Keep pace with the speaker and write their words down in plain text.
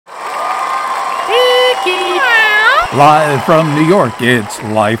Live from New York, it's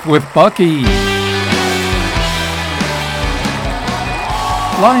Life with Bucky.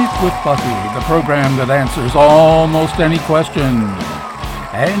 Life with Bucky, the program that answers almost any question.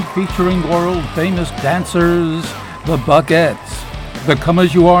 And featuring world-famous dancers, the Buckettes, the Come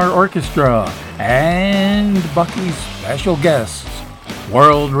As You Are Orchestra, and Bucky's special guests,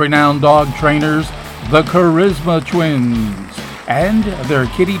 world-renowned dog trainers, the Charisma Twins, and their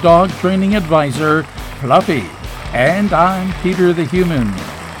kitty dog training advisor, Fluffy. And I'm Peter the Human.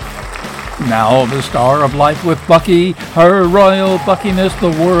 Now the star of Life with Bucky, her royal Buckiness,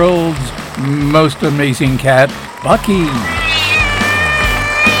 the world's most amazing cat, Bucky.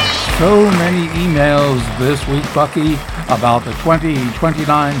 So many emails this week, Bucky, about the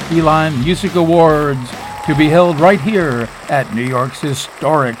 2029 Feline Music Awards to be held right here at New York's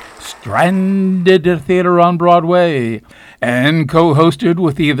historic Stranded Theater on Broadway, and co-hosted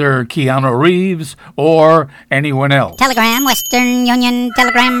with either Keanu Reeves or anyone else. Telegram, Western Union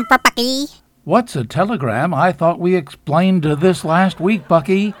Telegram for Bucky. What's a telegram? I thought we explained this last week,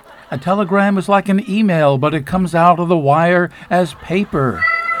 Bucky. A telegram is like an email, but it comes out of the wire as paper.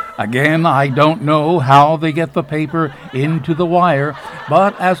 Again, I don't know how they get the paper into the wire,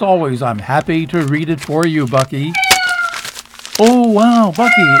 but as always, I'm happy to read it for you, Bucky. Oh, wow,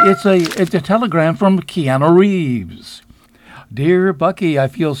 Bucky, it's a telegram from Keanu Reeves. Dear Bucky, I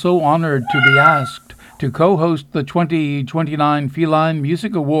feel so honored to be asked to co-host the 2029 Feline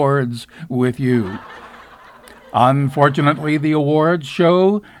Music Awards with you. Unfortunately, the awards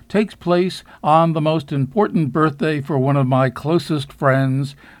show takes place on the most important birthday for one of my closest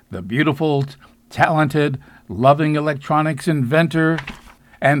friends, the beautiful, talented, loving electronics inventor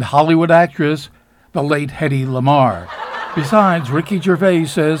and Hollywood actress, the late Hedy Lamarr. Besides, Ricky Gervais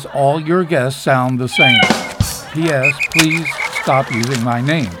says all your guests sound the same. P.S. Please stop using my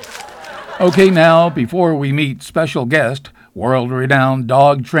name. Okay, now, before we meet special guest, world-renowned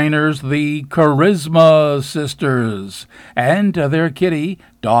dog trainers, the Charisma Sisters, and their kitty,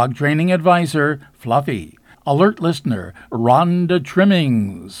 dog training advisor, Fluffy. Alert listener, Rhonda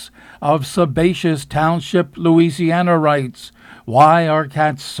Trimmings of Sebaceous Township, Louisiana writes, why are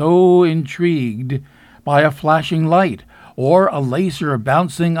cats so intrigued by a flashing light or a laser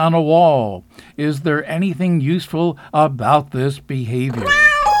bouncing on a wall? Is there anything useful about this behavior?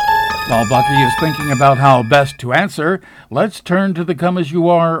 While Bucky is thinking about how best to answer, let's turn to the Come As You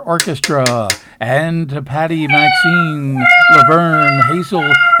Are Orchestra and to Patty, Maxine, Laverne,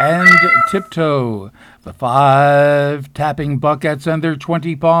 Hazel, and Tiptoe, the 5 tapping Buckettes and their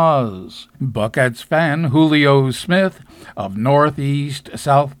 20 paws. Buckettes fan Julio Smith of Northeast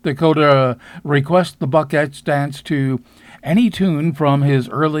South Dakota requests the Buckettes dance to any tune from his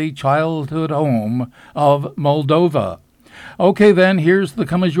early childhood home of Moldova. Okay, then, here's the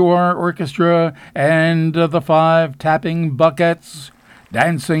Come As You Are Orchestra and the 5 tapping Buckettes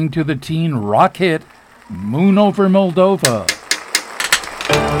dancing to the teen rock hit Moon Over Moldova.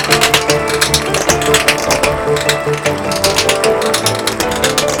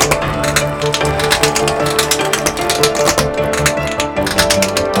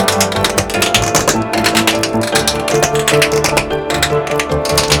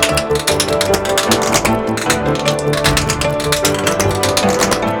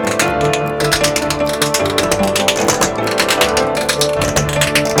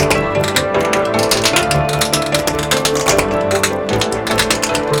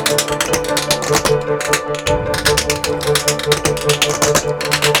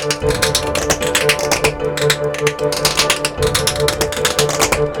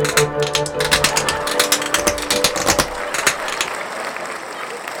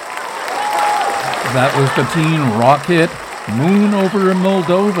 That was the teen rock hit Moon Over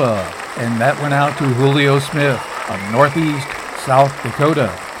Moldova, and that went out to Julio Smith of Northeast South Dakota.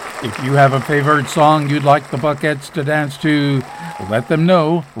 If you have a favorite song you'd like the Buckettes to dance to, let them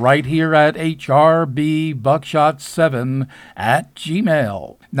know right here at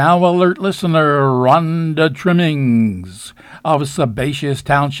hrbbuckshot7@gmail. Now alert listener Rhonda Trimmings of Sebaceous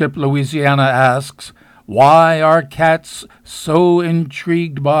Township, Louisiana asks, why are cats so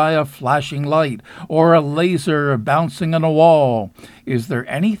intrigued by a flashing light or a laser bouncing on a wall? Is there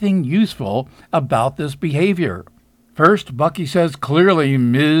anything useful about this behavior? First, Bucky says clearly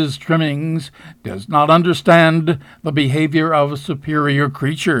Ms. Trimmings does not understand the behavior of superior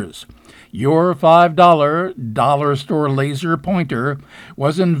creatures. Your $5 dollar store laser pointer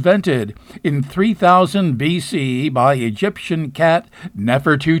was invented in 3000 BC by Egyptian cat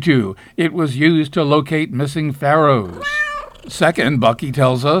Nefertutu. It was used to locate missing pharaohs. Second, Bucky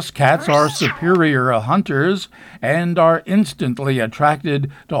tells us cats are superior hunters and are instantly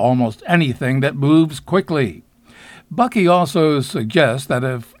attracted to almost anything that moves quickly. Bucky also suggests that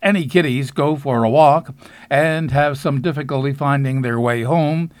if any kitties go for a walk and have some difficulty finding their way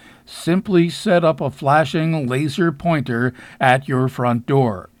home, simply set up a flashing laser pointer at your front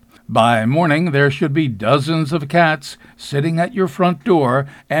door. By morning, there should be dozens of cats sitting at your front door,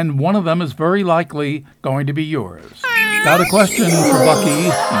 and one of them is very likely going to be yours. Got a question for Bucky?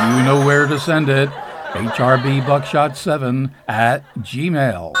 You know where to send it.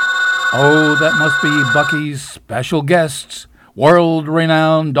 hrbbuckshot7@gmail. Oh, that must be Bucky's special guests,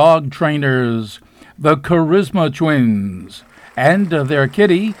 world-renowned dog trainers, the Charisma Twins, and their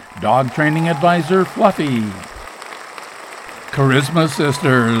kitty, dog training advisor Fluffy. Charisma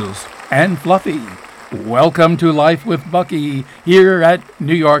Sisters and Fluffy, welcome to Life with Bucky here at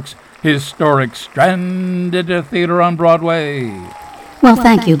New York's historic Stranded Theater on Broadway. Well,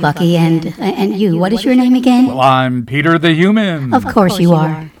 thank you, Bucky, and you. What is your name again? Well, I'm Peter the Human. Of course you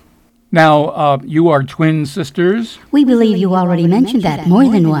are. Now, you are twin sisters? We believe you already mentioned that more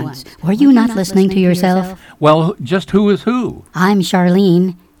than once. Were you not listening to yourself? Well, just who is who? I'm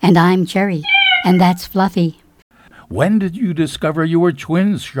Charlene, and I'm Cherry, and that's Fluffy. When did you discover you were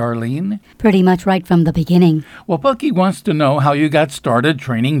twins, Charlene? Pretty much right from the beginning. Well, Bucky wants to know how you got started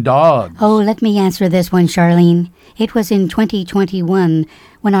training dogs. Oh, let me answer this one, Charlene. It was in 2021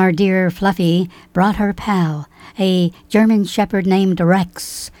 when our dear Fluffy brought her pal, a German Shepherd named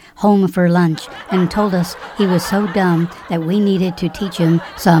Rex, home for lunch and told us he was so dumb that we needed to teach him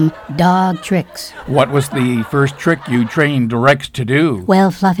some dog tricks. What was the first trick you trained Rex to do?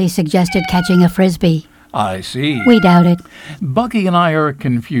 Well, Fluffy suggested catching a Frisbee. I see. We doubt it. Bucky and I are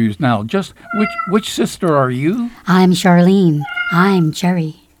confused now. Just which sister are you? I'm Charlene. I'm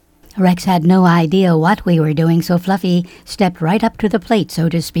Cherry. Rex had no idea what we were doing, so Fluffy stepped right up to the plate, so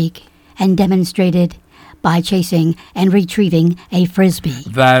to speak, and demonstrated by chasing and retrieving a Frisbee.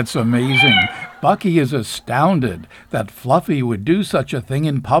 That's amazing. Bucky is astounded that Fluffy would do such a thing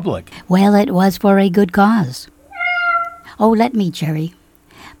in public. Well, it was for a good cause. Oh, let me, Cherry.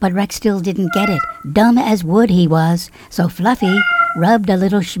 But Rex still didn't get it. Dumb as wood he was. So Fluffy rubbed a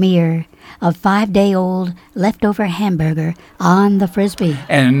little smear of 5-day-old leftover hamburger on the Frisbee.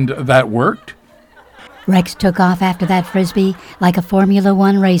 And that worked? Rex took off after that Frisbee like a Formula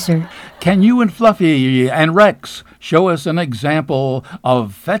One racer. Can you and Fluffy and Rex show us an example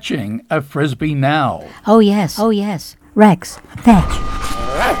of fetching a Frisbee now? Oh, yes. Oh, yes. Rex, fetch.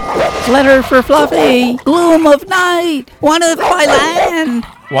 Letter for Fluffy. Gloom of night. One of my land.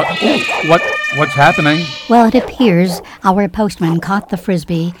 What's happening? Well, it appears our postman caught the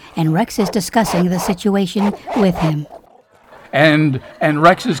Frisbee, and Rex is discussing the situation with him. And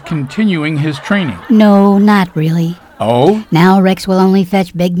Rex is continuing his training. No, not really. Oh? Now Rex will only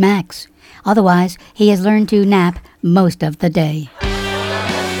fetch Big Macs. Otherwise, he has learned to nap most of the day.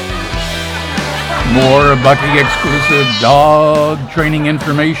 More Bucky exclusive dog training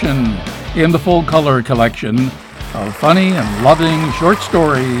information in the full color collection of funny and loving short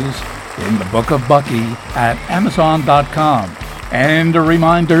stories in the Book of Bucky at Amazon.com. And a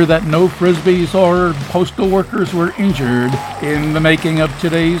reminder that no Frisbees or postal workers were injured in the making of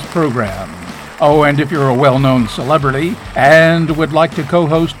today's program. Oh, and if you're a well-known celebrity and would like to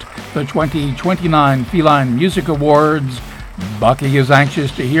co-host the 2029 Feline Music Awards, Bucky is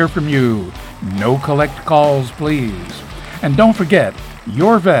anxious to hear from you. No collect calls, please. And don't forget,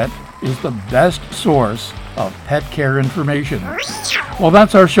 your vet is the best source of pet care information. Well,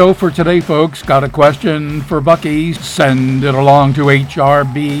 that's our show for today, folks. Got a question for Bucky? Send it along to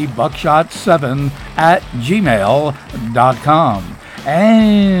hrbbuckshot7@gmail.com.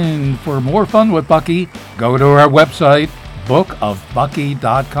 And for more fun with Bucky, go to our website,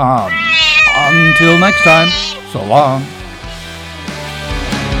 bookofbucky.com. Until next time, so long.